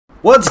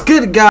What's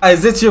good,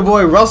 guys? It's your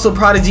boy Russell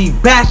Prodigy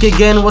back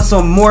again with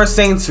some more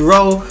Saints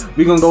Row.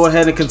 We're gonna go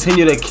ahead and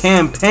continue the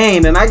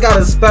campaign, and I got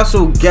a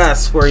special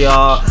guest for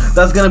y'all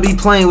that's gonna be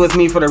playing with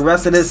me for the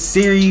rest of this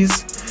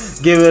series.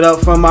 Give it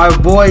up for my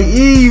boy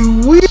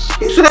E-Wee.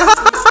 He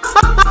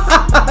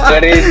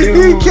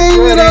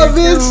came in up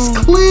bitch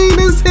clean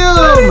as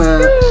hell,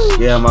 man.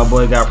 Yeah, my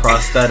boy got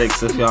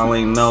prosthetics, if y'all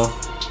ain't know.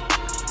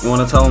 You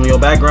wanna tell him your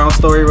background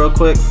story real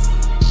quick?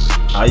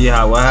 What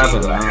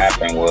happened? What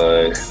happened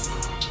was,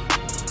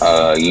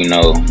 you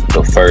know,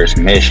 the first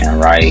mission,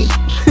 right?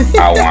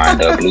 I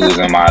wound up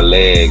losing my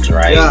legs,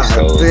 right? God,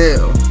 so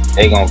damn.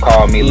 they gonna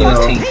call me Lil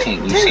Tink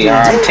Tink. You see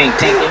how I'm Tink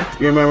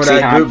Tinking? You remember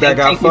that group that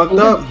got fucked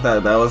up?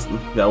 That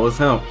was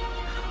him.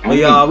 But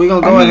y'all, we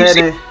gonna go ahead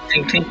and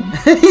Tink Tink.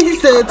 he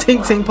said Tink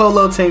Tink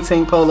Polo Tink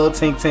Tink Polo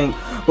Tink Tink.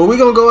 But we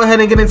gonna go ahead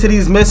and get into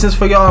these missions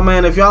for y'all,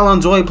 man. If y'all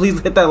enjoy, please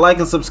hit that like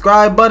and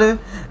subscribe button,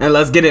 and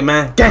let's get it,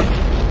 man. Gang.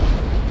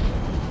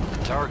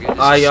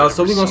 Alright, y'all,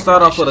 so we're gonna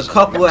start off with a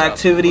couple of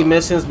activity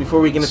missions before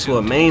we get into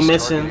a main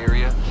mission.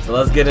 So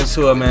let's get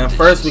into it, man.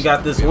 First, we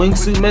got this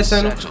wingsuit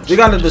mission. We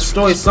gotta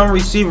destroy some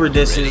receiver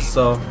dishes,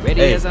 so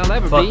hey,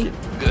 fuck it.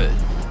 Good.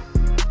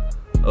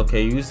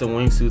 Okay, use the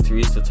wingsuit to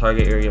reach the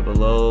target area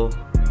below.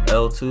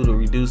 L2 to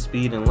reduce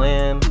speed and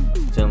land.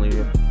 Gently.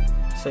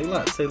 Say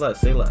less, say less,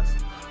 say less.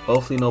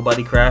 Hopefully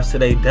nobody crashed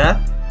today. Death.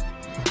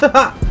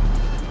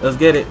 Let's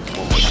get it.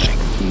 One more thing.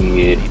 Yeah.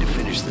 We need to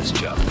finish this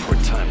job before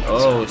time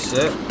runs Oh out.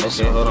 shit.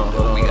 Okay, hold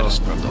on. We gotta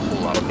scrub the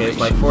whole operation. Okay, it's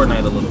like Fortnite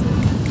a little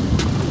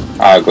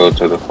bit. I'll go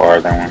to the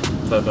farther one.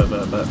 Bet.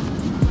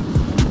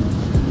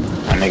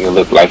 My nigga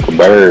look like a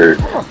bird.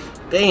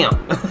 Damn.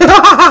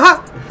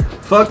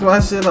 Fuck my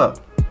shit up.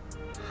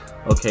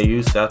 Okay,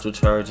 use satchel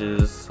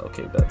charges.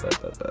 Okay, bet.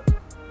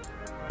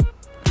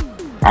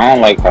 I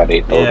don't like how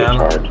they throw the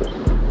charges.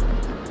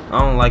 I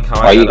don't like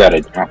how you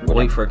gotta jump with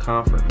wait for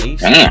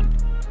confirmation. Damn.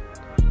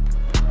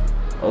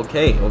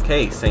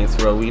 Okay,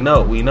 Saints Row, we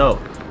know.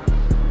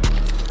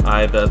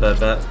 Alright, bet.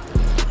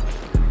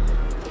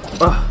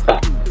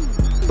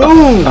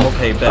 Boom!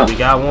 Okay, bet, we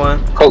got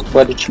one. Coke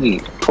butter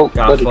cheese. Coke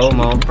Got butter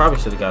FOMO. cheese. Probably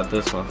should have got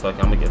this one. Fuck,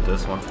 I'm gonna get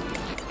this one.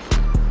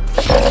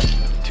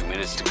 2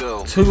 minutes to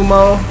go. 2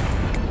 more.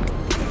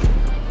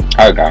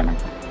 I got him.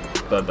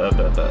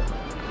 Bet.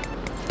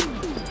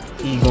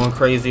 He going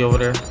crazy over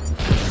there. I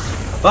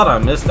thought I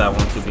missed that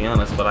one, to be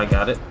honest, but I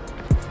got it.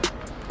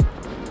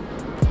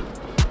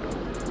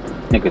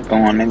 Nigga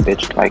throwing them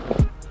bitch like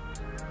a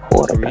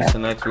quarterback. Reach the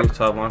next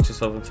rooftop, launch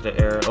yourself into the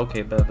air.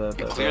 Okay, bet.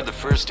 You cleared the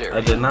first area.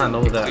 I did not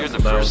know that. Cleared the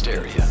so that first was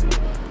good area. to see.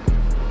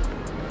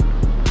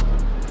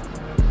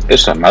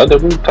 It's another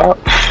rooftop.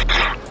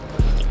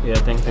 Yeah, I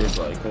think there's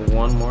like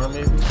one more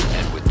maybe.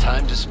 And with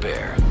time to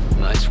spare.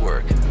 Nice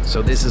work.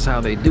 So this is how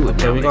they do it.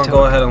 Okay, we're gonna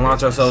go ahead and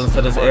launch ourselves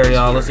into this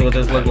area. Let's see what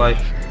this look like.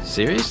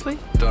 Seriously?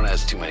 Don't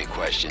ask too many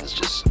questions.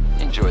 Just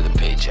enjoy the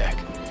paycheck.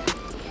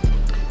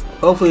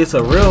 Hopefully it's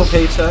a real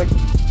paycheck.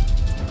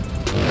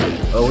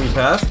 Oh, we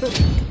passed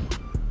it?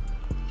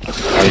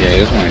 Oh yeah,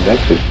 this one.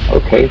 That's it.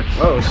 Okay.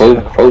 Oh,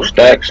 shit. Four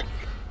stacks.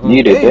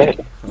 Needed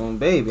that. Oh,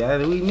 baby.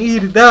 We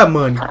needed that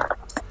money.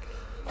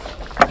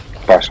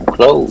 Buy some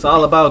clothes. It's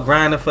all about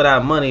grinding for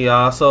that money,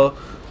 y'all. So,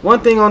 one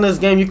thing on this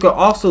game, you could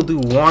also do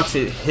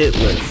wanted hit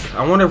lists.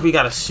 I wonder if we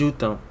gotta shoot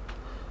them.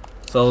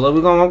 So,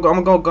 I'm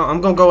gonna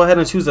go ahead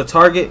and choose a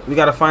target. We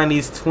gotta find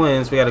these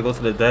twins. We gotta go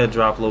to the dead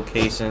drop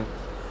location.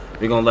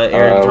 We're gonna let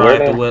Eric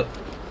drive the whip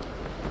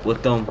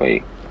with them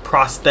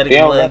prosthetic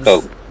legs. I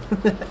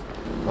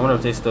wonder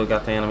if they still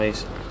got the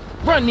animation.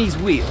 Run these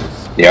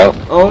wheels. Yep.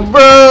 Oh,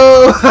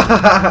 bro.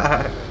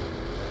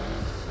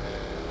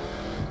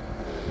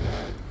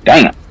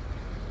 Damn.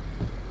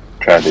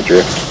 Tried to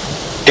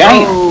drift.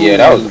 Damn. Oh. Yeah,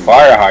 that was the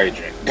fire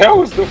hydrant.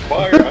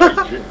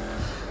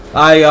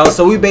 Alright, y'all.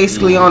 So we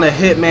basically on a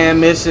hitman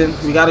mission.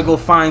 We gotta go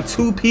find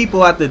 2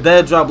 people at the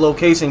dead drop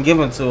location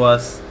given to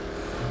us.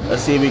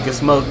 Let's see if we can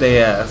smoke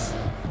their ass.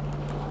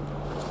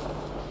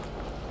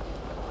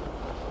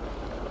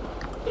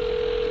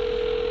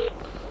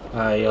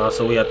 Alright, y'all,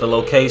 so we at the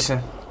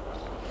location.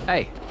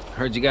 Hey,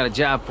 heard you got a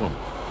job for me.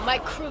 My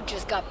crew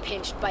just got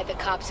pinched by the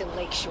cops in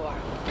Lakeshore.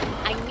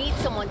 I need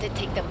someone to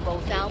take them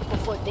both out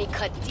before they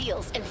cut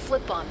deals and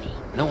flip on me.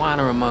 No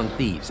honor among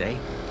thieves, eh?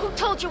 Who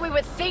told you we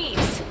were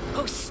thieves?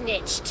 Who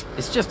snitched?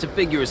 It's just a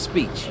figure of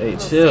speech. Hey,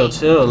 We'll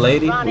chill,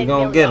 lady. Ron We and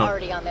gonna Billy get are them.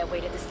 already on their way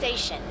to the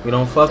station. We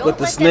don't fuck with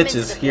the Don't let them into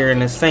snitches the here in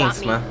the building. You Saints,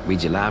 got me. man.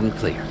 Read you loud and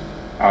clear.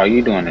 Oh,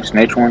 you doing the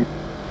snitch one?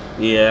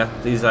 Yeah,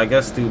 these, I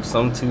guess,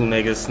 some 2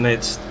 niggas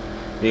snitched.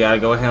 We gotta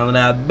go handle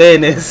that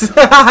business.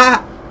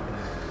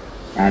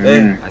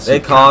 They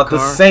called the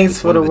Saints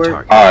for the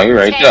work. Oh, you're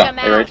right Take there. them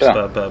You're right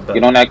out. there. Bet.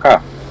 Get on that car.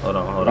 Hold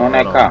on. on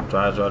that car.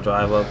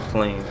 Drive up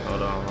clean.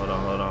 Hold on.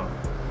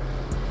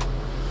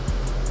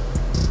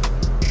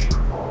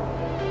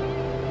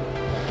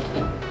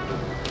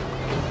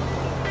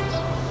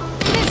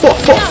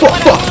 Fuck.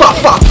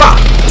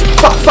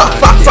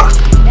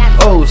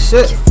 Oh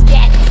shit. Just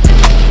get.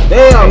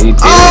 Damn. Hey,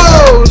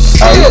 Oh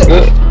shit. Oh, you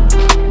good?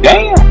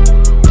 Damn.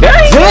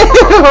 Damn.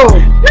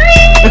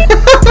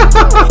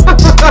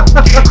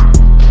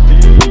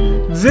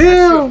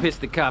 piss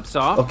the cops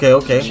off. Okay,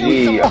 okay.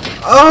 Yeah.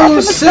 Oh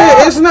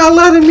shit, it's not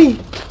letting me.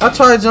 I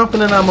tried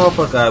jumping in that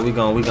motherfucker. Alright, we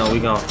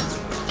gone.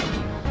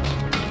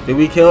 Did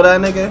we kill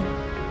that nigga?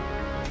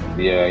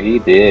 Yeah, he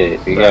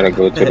did. We gotta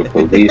go to the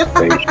police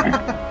station.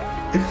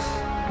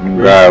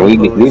 God, we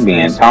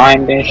being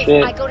timed and If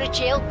shit. I go to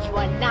jail, you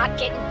are not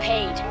getting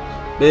paid.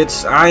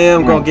 Bitch, I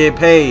am gonna get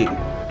paid.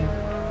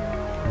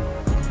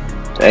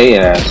 They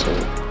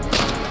assholes.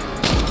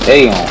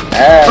 They on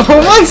ass.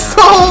 Oh my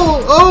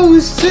soul! Oh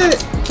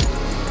shit!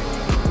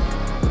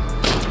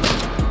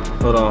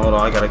 Hold on,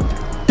 I gotta.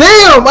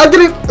 Damn! I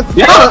didn't.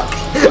 Yeah. Fuck!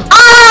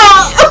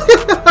 Ah!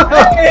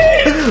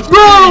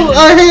 Bro,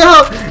 I hate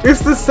how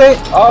it's the same.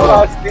 All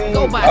I seen.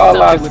 Go buy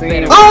All I something with seen.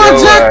 better- Oh, I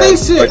jacked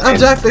this shit.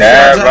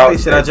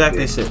 I jacked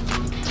this shit.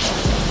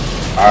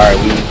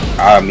 Alright,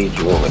 I'll meet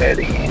you over there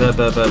again.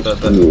 Bet.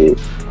 Yeah.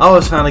 I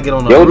was trying to get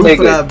on the Yo, roof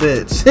nigga. of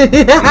that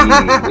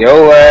bitch.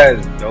 Yo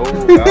ass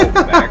dove out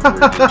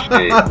backwards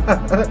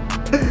and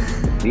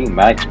shit. He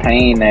Max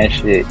Payne that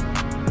shit.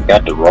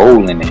 Got the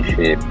rolling and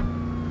shit.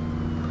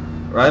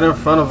 Right in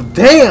front of.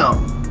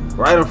 Damn!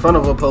 Right in front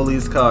of a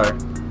police car.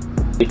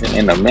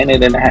 In a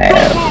minute and a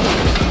half.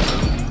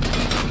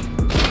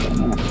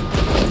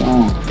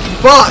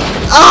 Fuck!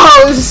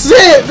 Oh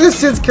shit! This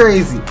shit's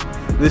crazy.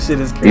 This shit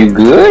is crazy. You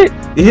good?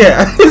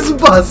 Yeah, it's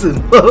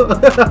busting.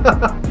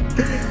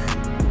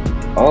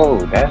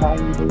 Oh, that's how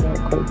you do that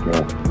quick,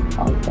 bro.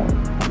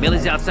 Okay.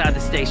 Millie's outside the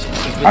station.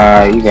 You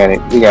got it.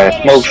 You got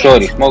it. Smoke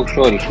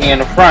shorty. She in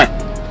the front.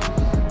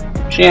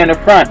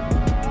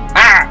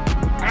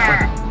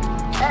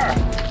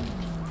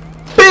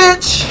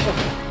 Bitch!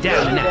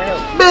 Down and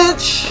out.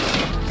 Bitch!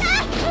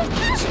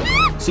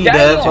 She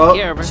dead,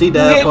 folks. She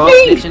dead,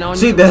 folks.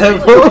 She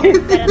dead, folks.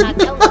 Better not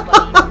tell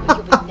nobody.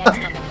 You'll be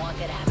next on the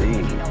wanted app.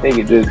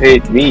 Nigga just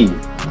hit me.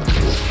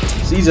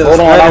 She just Hold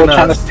on, I was threatening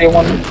trying to us. say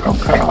one.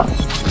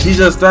 Okay. She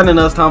just threatening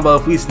us, talking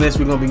about if we snitch,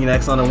 we gonna be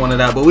next on the one of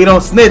that. But we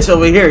don't snitch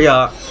over here,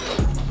 y'all.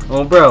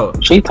 Oh, bro.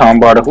 She talking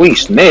about if we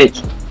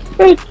snitch.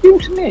 Bitch, you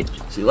snitch.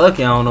 She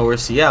lucky I don't know where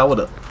she at. What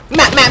up?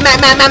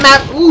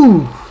 Map.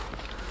 Ooh.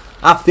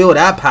 I feel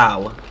that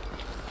power.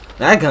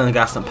 That gun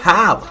got some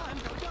power.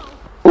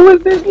 Who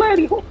is this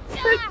lady? Who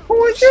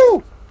is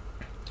you?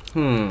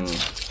 Ooh,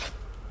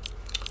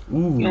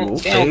 They don't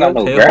okay, got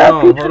no okay, grab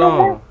hold feature no on.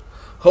 more?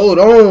 Hold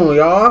on,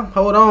 y'all.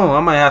 Hold on. I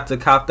might have to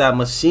cop that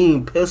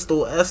machine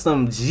pistol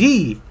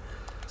SMG.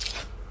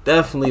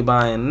 Definitely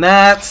buying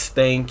that.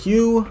 Thank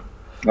you.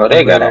 Oh,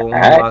 they got an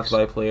Locked axe.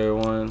 by player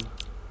one.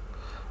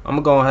 I'm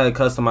gonna go ahead and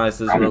customize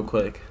this real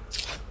quick.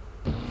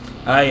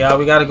 Alright, y'all.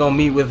 We gotta go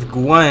meet with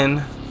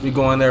Gwen. We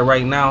going there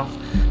right now.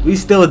 We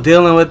still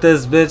dealing with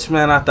this bitch,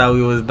 man. I thought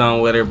we was done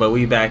with her, but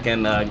we back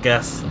in,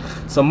 guess,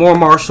 some more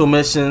martial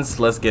missions.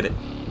 Let's get it.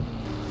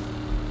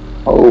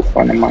 Oh,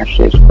 funny, my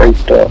shit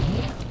scraped up.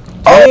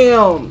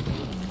 Damn!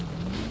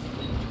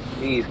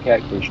 These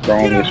cactus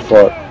strong as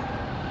fuck.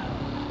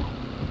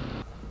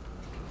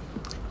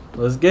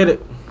 Let's get it.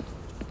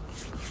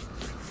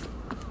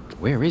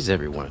 Where is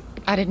everyone?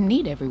 I didn't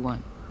need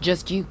everyone.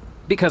 Just you.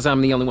 Because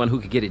I'm the only one who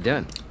could get it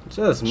done.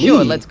 Just me.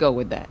 Sure, let's go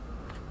with that.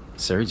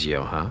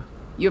 Sergio, huh?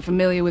 You're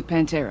familiar with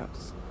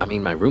Panteros? I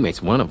mean, my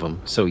roommate's one of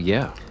them, so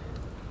yeah.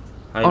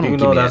 I Oh, do no, know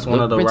give me that's that. one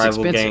Look, of the rent's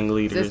rival expensive. gang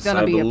leaders, Is this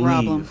gonna I be a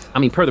problem? believe. I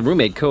mean, per the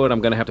roommate code,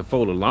 I'm gonna have to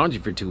fold a laundry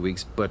for 2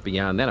 weeks, but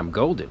beyond that, I'm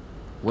golden.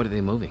 What are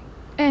they moving?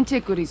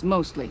 Antiquities,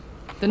 mostly.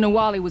 The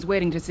Nawali was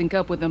waiting to sync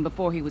up with them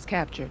before he was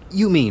captured.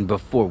 You mean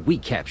before we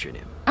captured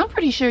him? I'm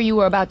pretty sure you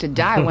were about to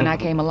die when I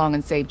came along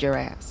and saved your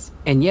ass.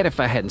 And yet, if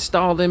I hadn't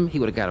stalled him, he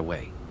would have got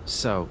away.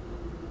 So,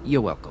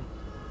 you're welcome.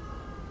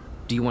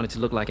 Do you want it to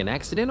look like an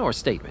accident or a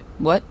statement?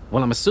 What?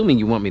 Well, I'm assuming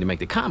you want me to make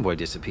the convoy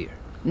disappear.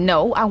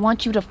 No, I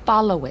want you to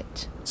follow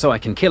it. So I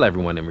can kill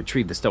everyone and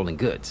retrieve the stolen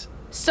goods.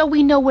 So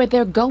we know where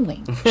they're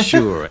going.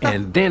 Sure,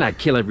 and then I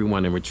kill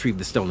everyone and retrieve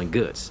the stolen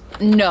goods.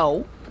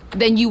 No.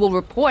 Then you will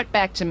report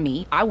back to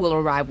me, I will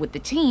arrive with the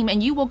team,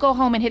 and you will go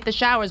home and hit the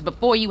showers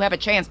before you have a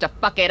chance to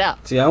fuck it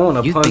up. See, I want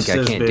to You punch think I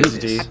this can't do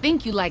bitch, this? G. I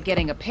think you like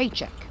getting a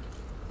paycheck.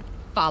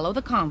 Follow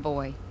the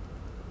convoy.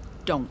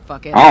 Don't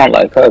fuck it I up. don't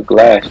like her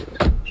glasses.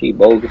 She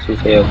bogus as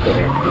hell for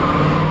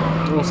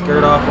that. Don't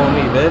skirt off on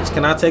me, bitch.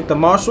 Can I take the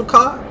marshal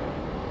card?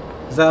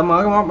 Is that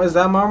my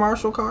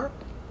marshal card?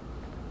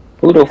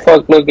 Who the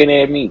fuck looking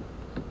at me?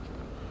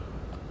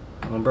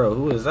 Oh, bro,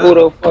 who is that? Who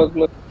the fuck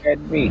looking at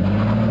me?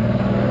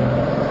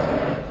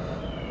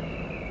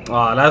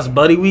 Oh, that's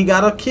Buddy we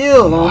gotta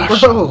kill,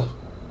 bro.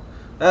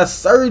 That's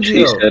She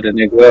Sergio. said a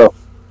nigga up.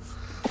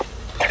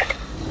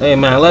 Hey,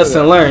 man,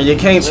 lesson learned. You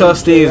can't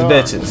trust these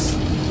bitches.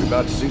 We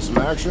about to see some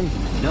action?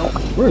 No.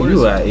 Where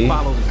you at, E?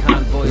 Follow the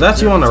convoy. Is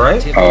that you on the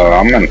right?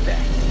 I'm in.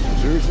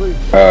 Seriously?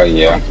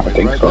 Yeah, I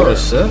think Oh,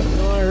 so. shit. You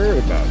know, I heard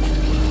about you. I'm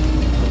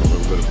a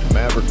little bit of a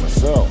maverick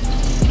myself.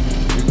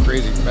 You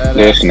crazy badass.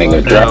 This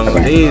nigga Down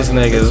driving. these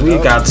niggas. We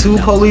got 2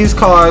 police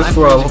cars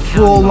for a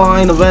full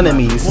line of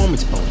enemies.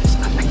 Performance bonus.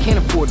 I can't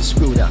afford to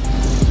screw it up.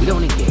 We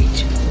don't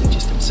engage. We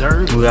just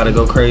observe. We gotta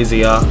go crazy,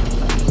 y'all.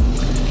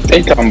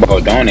 They talking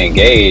about don't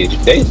engage.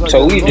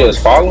 So we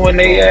just following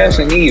their ass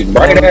in these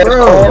bright ass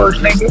Bro. cars,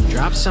 nigga.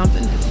 Drop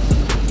something.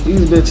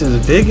 These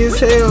bitches big as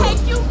hell.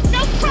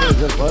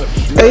 Just let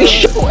him shoot. Hey,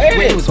 shoot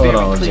It it. was Hold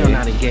very on, clear G.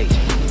 not engaged.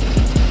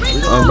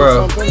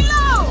 Bro.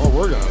 Oh,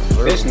 we're gonna.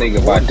 This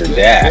nigga about to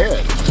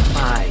die.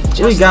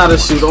 We gotta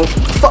shoot him.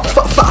 Fuck.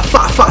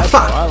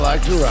 I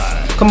like to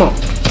ride. Come on.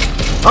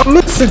 I'm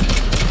missing.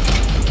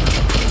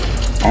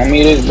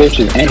 Homie, this bitch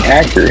is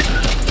inaccurate.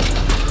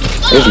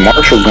 This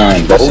Marshall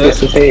gun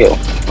bogus as hell.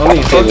 I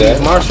mean, fuck these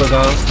Marshall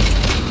guns.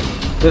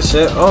 This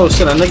shit. Oh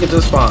shit, a nigga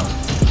just spawned.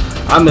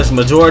 I missed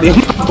majority of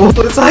my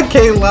bullets. I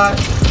can't lie.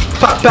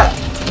 Pop.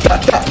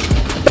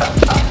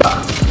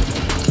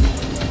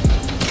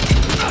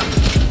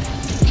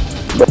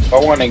 But I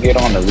want to get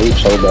on the roof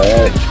so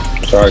bad,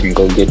 so I can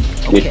go get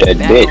that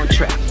back on bitch.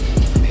 track.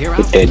 Here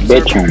Get that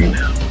bitch on me.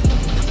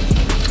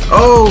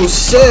 Oh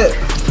shit.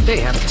 They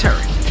have a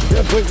turret.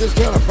 Can't take this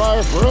kind of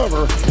fire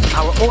forever.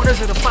 Our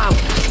orders are the following.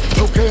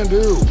 No can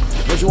do.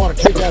 But you want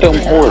to kick that Them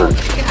thing orders. out.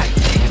 God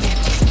damn it.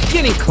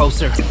 Getting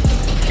closer.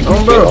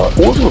 Bro,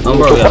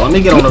 yeah, let me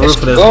get on the roof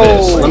of this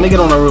bitch. Let me get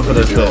on the roof of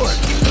this bitch.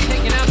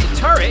 Taking out the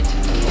turret.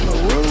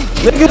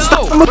 Nigga, No,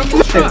 stop from the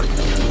moving. truck.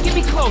 Get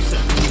me closer.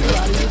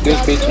 This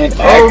bitch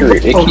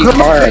inaccurate. It Oh, keep come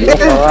on, firing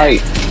left nigga. and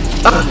right.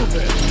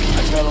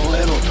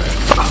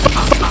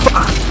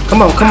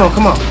 Come on.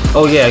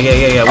 Oh yeah. We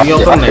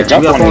up on there.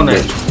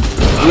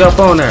 We up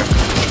on there.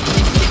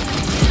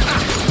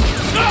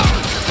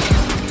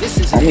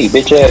 Homie,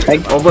 bitch ass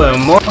nigga. Oh, but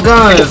more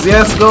guns.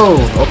 Yes, go.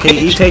 Okay,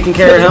 you taking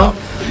care of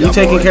him? You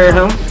taking care of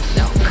him?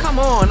 No, come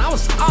on. I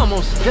was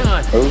almost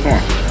done. Where we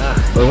going?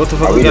 Wait, what the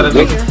fuck Are we we gotta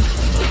do? I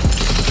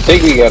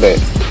think we gotta.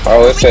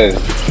 Oh, it says.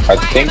 I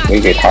think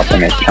we could hop on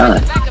this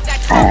turn.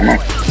 I don't know.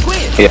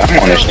 Yeah, I'm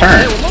on this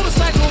turn.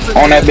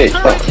 On that bitch.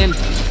 And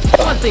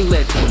one thing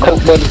led to another.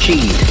 Coke butter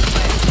cheese.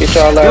 Get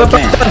y'all Get out up out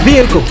down. that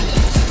vehicle.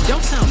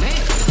 Don't sound mad.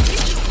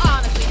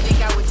 Honestly think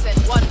I would send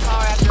one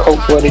car after Coke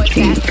a butter convoy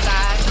cheese. that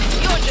size.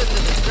 You're just a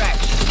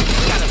distraction. You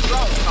got a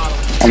drone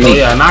following. I Oh mean,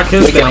 yeah, knock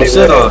his look at damn this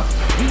shit way. off.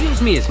 You use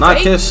me as Knock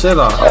bait? his shit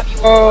off.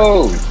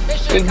 Oh,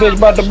 this bitch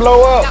about to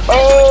blow up.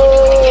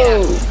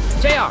 Oh,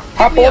 JR,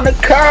 hop on the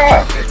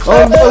car.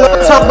 Oh, bro,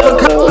 let's hop on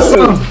the car.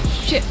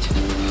 shit.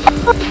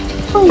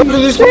 What are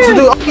you supposed to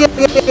do? Oh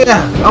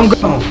yeah.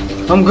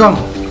 I'm gone.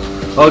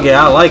 Oh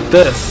yeah, I like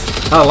this.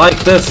 I like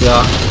this,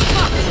 y'all.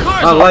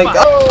 Cars I on like.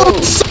 fire.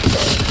 Oh shit.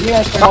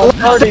 Yeah, some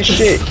hard as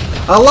shit.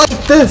 I like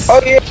this.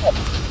 Oh yeah.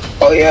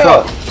 Oh yeah.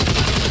 Fuck.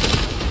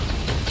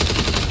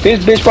 This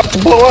bitch about to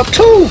blow up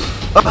too.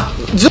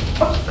 Jump.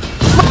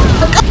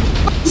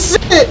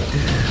 Shit.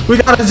 We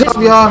gotta jump,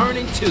 y'all.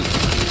 Burning too.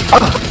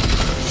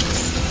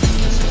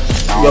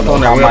 We up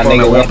on there. We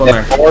up on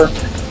there.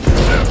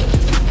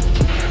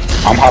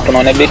 I'm hopping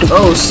on that bitch.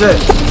 Oh shit.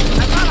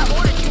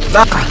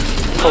 Ah.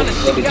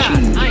 Honest to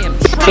God, I am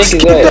Kick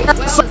his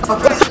ass.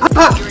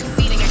 You're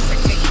exceeding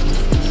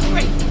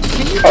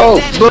expectations. Oh,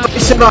 Blow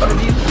that shit up.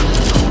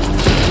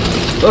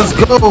 Let's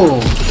go.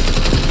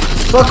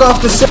 Fuck off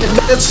the shit,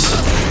 bitch.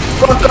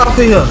 Fuck off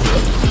of here.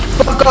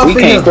 Fuck off we of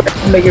here. can't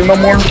grab niggas no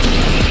more.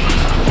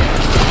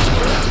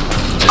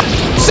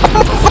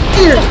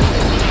 Fire.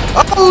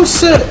 Oh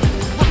shit.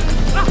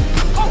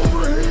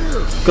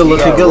 Good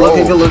looking. You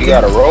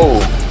gotta roll.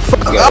 You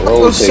gotta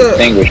roll Oh to shit.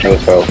 extinguish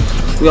yourself.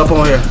 We up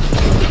on here.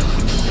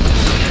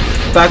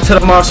 Back to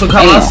the Marshall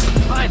cars.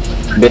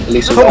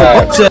 Bitly Whole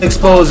survive. bunch of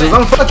explosions.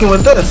 I'm fucking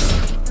with this.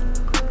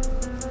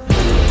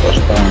 What's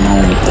going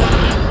on?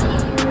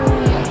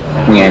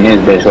 We in this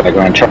bitch like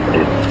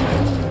Uncharted.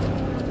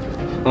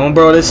 Oh,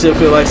 bro, this shit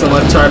feel like some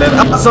Uncharted.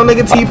 Ah, some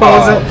nigga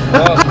T-posing.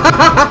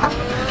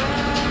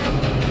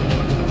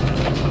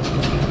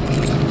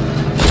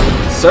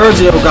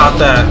 Sergio got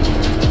that.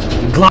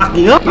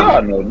 Glocking up.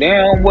 Y'all know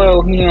damn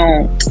well he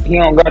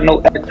don't got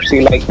no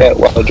accuracy like that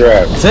while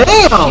driving.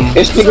 Damn.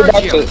 This nigga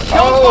about to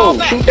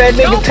shoot that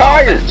nigga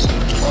tires.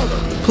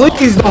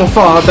 Please don't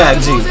fall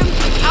back, G.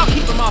 I'll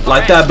keep him off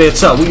Like our that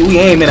bitch up. We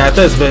aiming at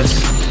this bitch.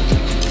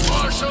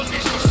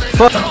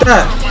 Fuck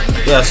that.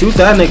 Yeah, shoot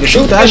that nigga.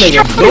 Shoot that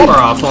nigga door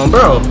off on,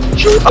 bro.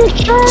 Shoot the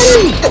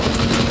Charlie.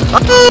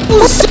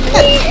 Oh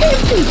shit.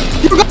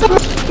 You got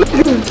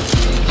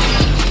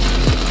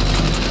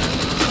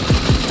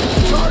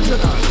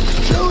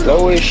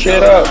Blow his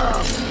shit up.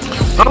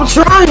 I'm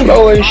trying.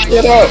 Blow his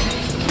shit up.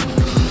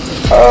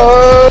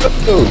 Oh.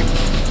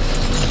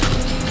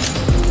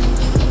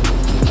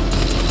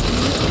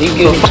 He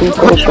getting too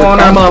close for on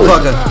that comfort.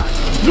 motherfucker.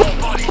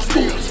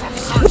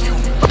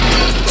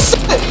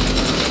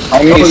 I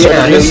mean, Oh yeah,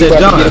 Sergio, this you shit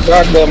about done. to get up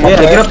out there, my Yeah,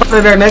 boy. get up out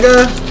of there, nigga.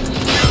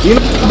 You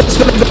know how this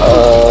finna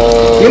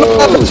go. You know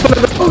how this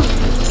finna go.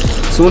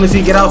 As soon as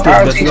he get out this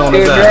How's bitch, he we on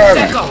still his ass.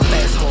 driving? Back off,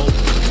 asshole.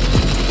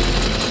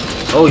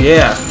 Oh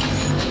yeah.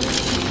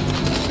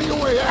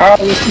 How is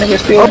this nigga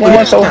still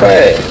going so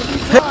fast?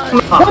 Hell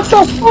nah. What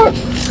the fuck?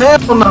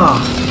 Hell nah.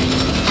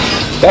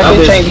 That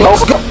bitch ain't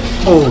Let's broke.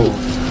 go.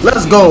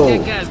 Let's go.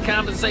 That guy's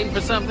compensating for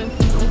something.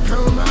 Don't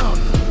count him out.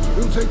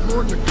 He'll take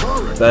more than the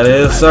car wreck. That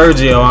is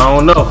Sergio. I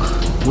don't know.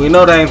 We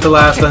know that ain't the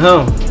last of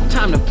him.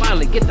 Time to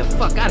finally get the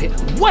fuck out of here.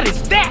 What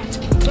is that?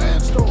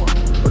 Sandstorm.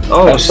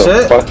 Oh That's a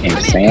shit. fucking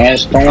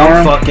sandstorm.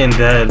 I'm fucking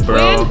dead,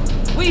 bro.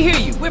 When? We hear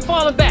you. We're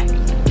falling back.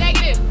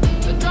 Negative.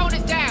 The drone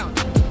is down.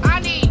 I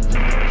need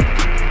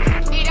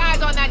eyes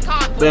on that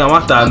convoy. Damn, I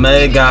thought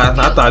Meg got.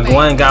 I thought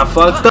Gwen got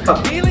fucked up.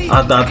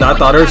 I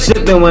thought her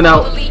shit then went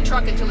out. Lead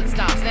truck until it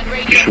stops. Then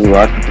radio. Shoot,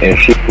 if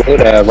she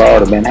would have, I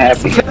would have been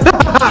happy. Kid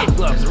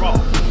gloves are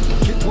off.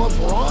 Kid gloves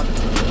are on.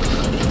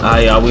 Ah,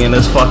 yeah, we in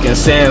this fucking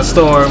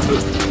sandstorm.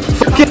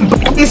 Fucking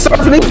buggy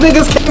surfing. These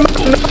niggas came out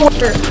of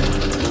nowhere.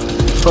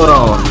 Hold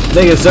on,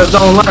 niggas just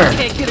don't learn.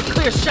 Can't get a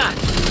clear shot.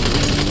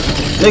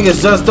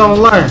 Niggas just don't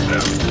learn.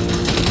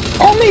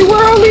 Only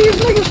where all these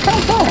niggas come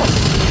from?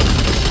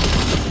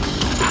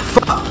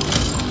 Fuck.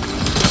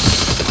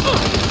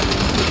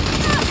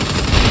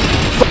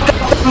 Fuck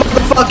out that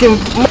motherfucking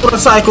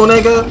motorcycle,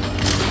 nigga.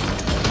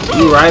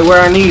 You right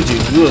where I need you.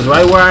 You was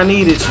right where I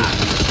needed you.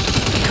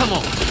 Come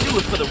on, do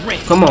it for the ring.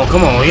 Come on,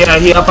 come on. Yeah,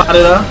 he up out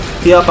of there.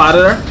 He up out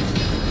of there.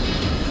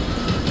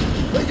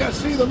 Think I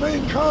see the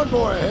main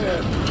convoy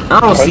ahead. I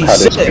don't see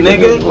shit,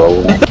 nigga.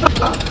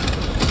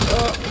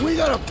 We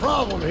got a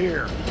problem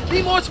here.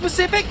 Be more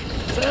specific.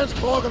 Sand's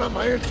clogging up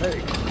my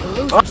intake. We're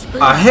losing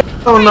speed.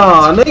 Hell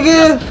no,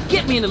 nigga.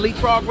 Get me in the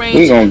leapfrog range.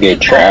 We gonna get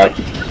trapped.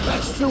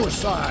 That's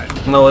suicide.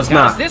 No, it's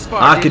not. this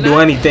far, I could didn't do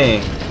I?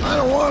 anything. I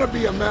don't want to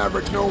be a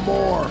maverick no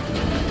more.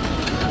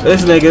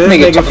 This nigga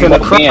talking finna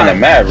about being a cry.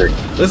 maverick.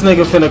 This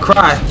nigga finna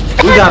cry.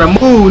 We gotta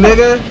move,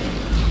 nigga.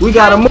 We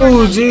gotta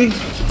move, G.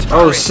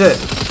 Oh shit.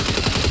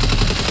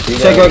 I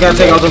gotta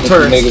take out them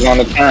turrets. Niggas on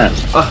the turn.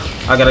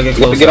 I gotta get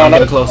closer. Get on I'm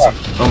getting the closer.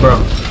 Oh, bro.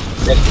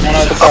 Get one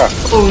out the car.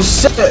 Oh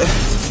shit.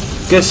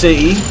 Good shit,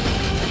 E.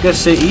 Good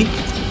shit, E.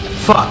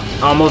 Fuck.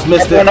 I almost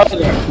missed it.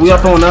 We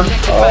up on them.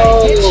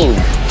 Oh.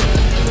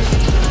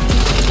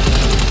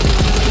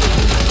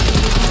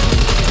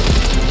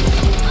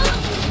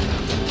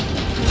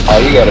 Oh,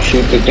 you gotta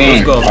shoot the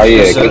thing. Let's go. Oh yeah,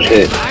 Let's good go.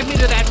 shit. Drive me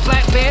to that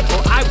flatbed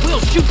or I will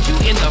shoot you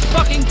in the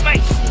fucking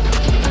face.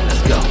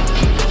 Let's go.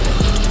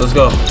 Let's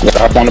go. Get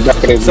up on the back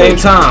of this Same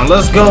bitch. time.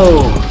 Let's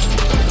go.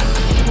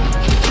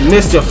 You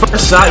missed your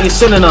first shot. You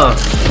shouldn't have.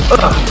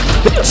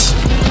 Bitch.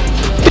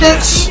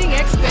 Bitch.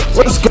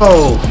 Let's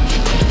go.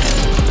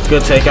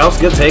 Good takeouts.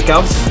 Good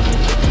takeouts.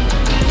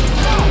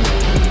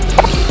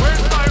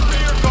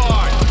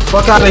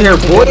 Fuck out of here,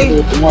 boy.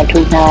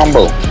 1-2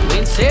 combo.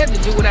 Lynn said to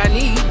do what I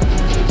need.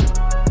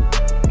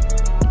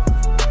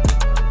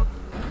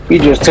 He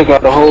just took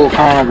out the whole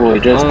convoy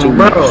just too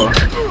much. Bro.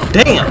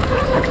 Damn.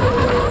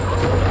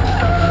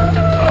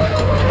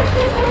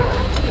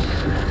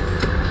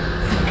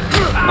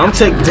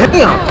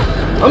 Damn.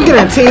 I'm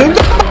getting teamed.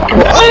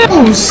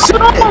 Oh shit.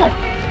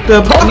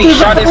 The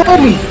poppers are on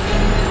me.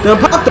 The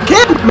pop the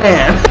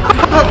cameraman.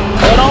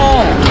 Hold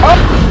on.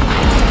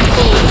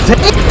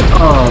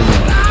 Damn.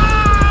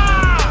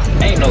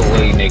 Ain't no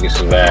way niggas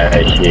survive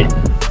that shit.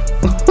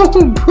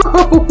 Bro.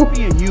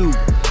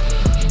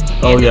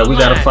 Oh yeah, we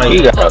gotta fight.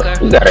 We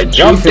gotta We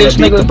jump this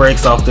finna beat the nigga.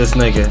 brakes off this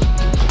nigga.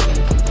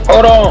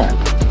 Hold on.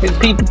 His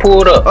people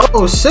pulled up.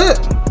 Oh shit.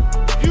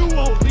 You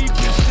won't leave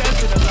your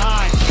sense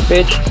alive.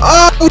 Bitch.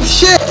 Oh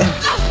shit.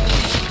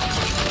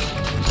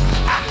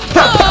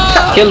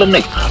 Kill him,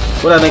 nigga.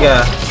 What that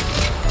nigga?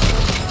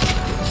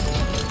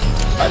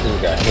 I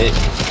just got hit.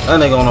 That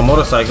nigga on a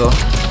motorcycle.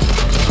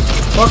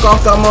 Fuck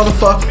off that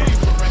motherfucker.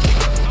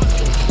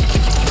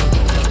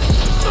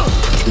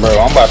 Bro,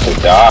 I'm about to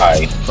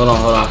die. Hold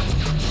on.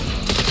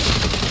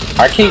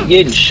 I keep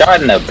getting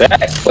shot in the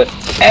back, but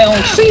I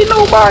don't see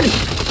nobody.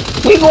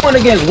 We going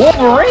against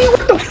Wolverine?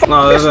 What the fuck?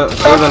 No, there's a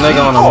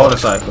nigga on a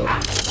motorcycle.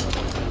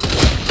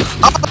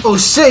 Oh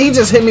shit, he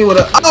just hit me with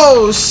a.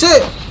 Oh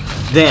shit.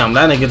 Damn,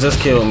 that nigga just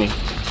killed me.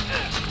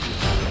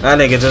 That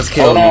nigga just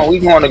killed Hold on, me.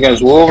 we going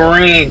against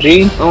Wolverine,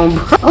 G. Oh,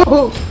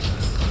 bro.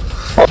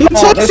 Hold on,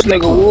 this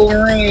nigga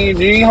Wolverine,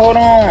 G. Hold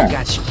on.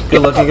 Got you.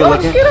 Good looking.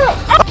 Get up.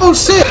 Oh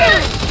shit.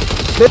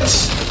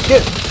 Bitch.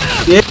 Get.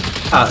 Yeah.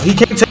 He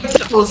can't take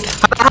those.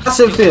 How that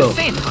shit feel?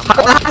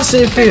 How that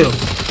shit feel?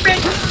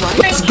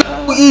 Let's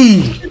go,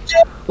 E.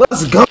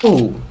 Let's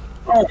go.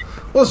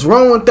 What's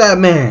wrong with that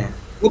man?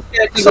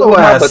 Show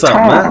ass up,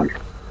 man.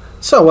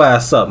 Show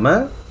ass up,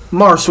 man.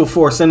 Marshal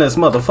force in this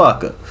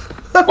motherfucker.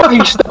 Why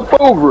you step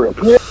over him?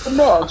 Yeah,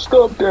 no,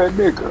 stop that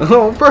nigga.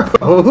 Oh, bro.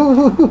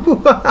 Oh,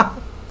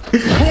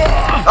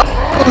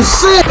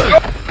 shit.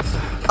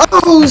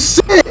 Oh,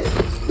 shit.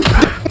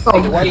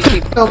 Why you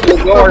keep Damn.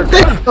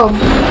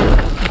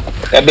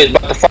 That bitch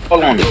about to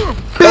fall on him.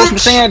 Throw some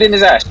sand in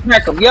his ass.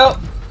 Smack him, yup.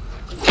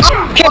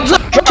 Kick,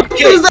 drop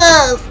kick. His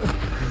ass.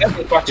 That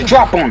bitch about to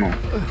drop on him.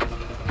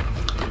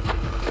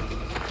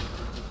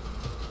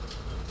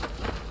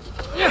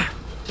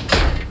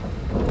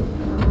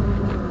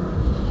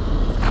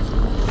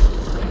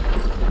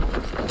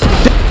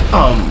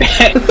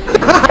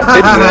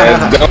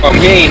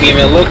 He ain't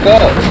even look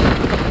up.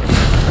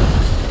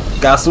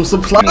 Got some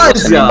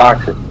supplies,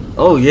 y'all.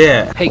 Oh,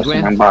 yeah. Hey, What's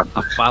in Glenn. my box?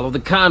 I followed the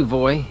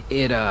convoy.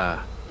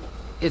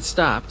 It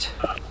stopped.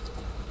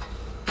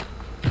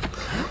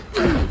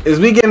 Is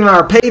we getting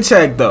our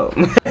paycheck, though?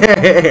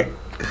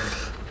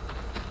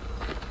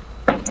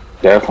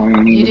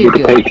 Definitely need You to did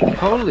get a good. paycheck.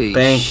 Holy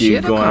Thank you,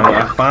 shit. Gwen.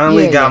 I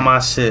finally Yeah. got my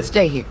shit.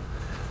 Stay here.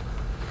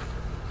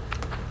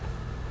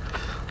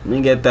 Let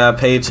me get that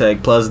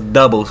paycheck plus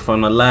doubles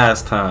from the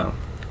last time.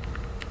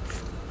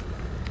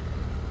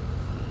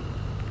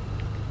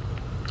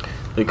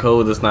 The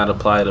code does not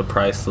apply to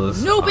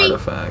priceless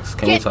artifacts.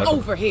 Can we talk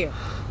over here.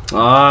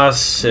 Oh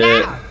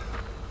shit. Now.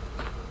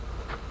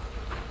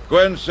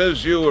 Gwen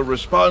says you were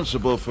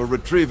responsible for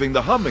retrieving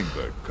the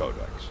Hummingbird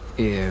Codex.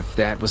 If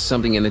that was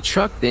something in the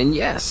truck, then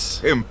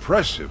yes.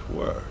 Impressive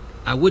work.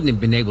 I wouldn't have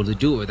been able to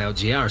do it without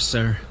JR,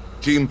 sir.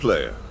 Team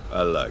player.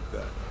 I like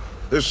that.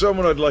 There's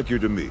someone I'd like you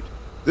to meet.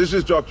 This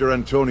is Dr.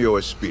 Antonio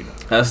Espina.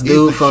 That's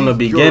dude from the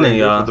beginning,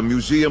 y'all. The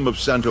Museum of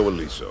Santo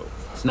Eliso.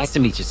 It's nice to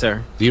meet you,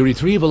 sir. The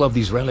retrieval of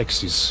these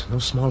relics is no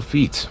small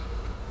feat.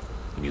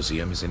 The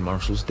museum is in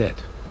Marshall's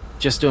debt.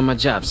 Just doing my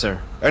job,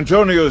 sir.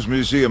 Antonio's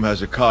museum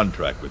has a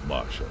contract with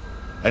Marshall,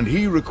 and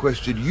he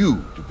requested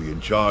you to be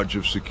in charge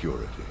of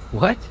security.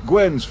 What?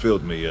 Gwen's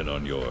filled me in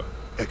on your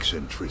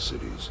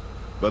eccentricities,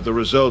 but the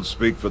results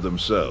speak for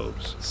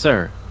themselves.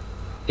 Sir,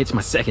 it's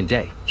my second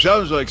day.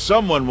 Sounds like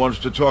someone wants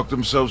to talk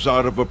themselves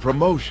out of a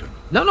promotion.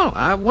 No,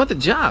 I want the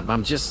job.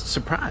 I'm just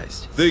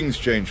surprised. Things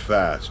change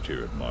fast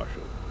here at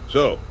Marshall.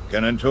 So,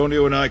 can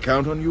Antonio and I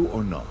count on you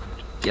or not?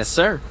 Yes,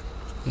 sir.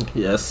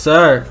 Yes,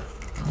 sir.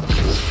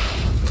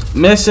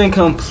 Mission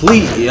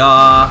complete,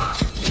 y'all.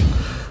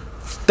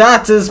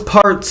 That is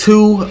part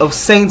 2 of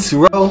Saints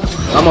Row.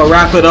 I'm gonna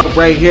wrap it up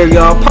right here,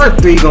 y'all. Part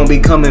 3 gonna be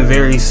coming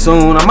very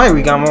soon. I'm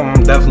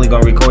definitely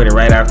gonna record it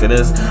right after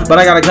this, but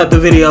I gotta cut the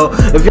video.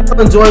 If y'all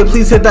enjoyed,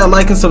 please hit that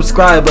like and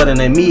subscribe button,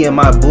 and me and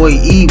my boy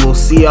E will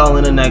see y'all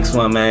in the next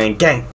one, man. Gang.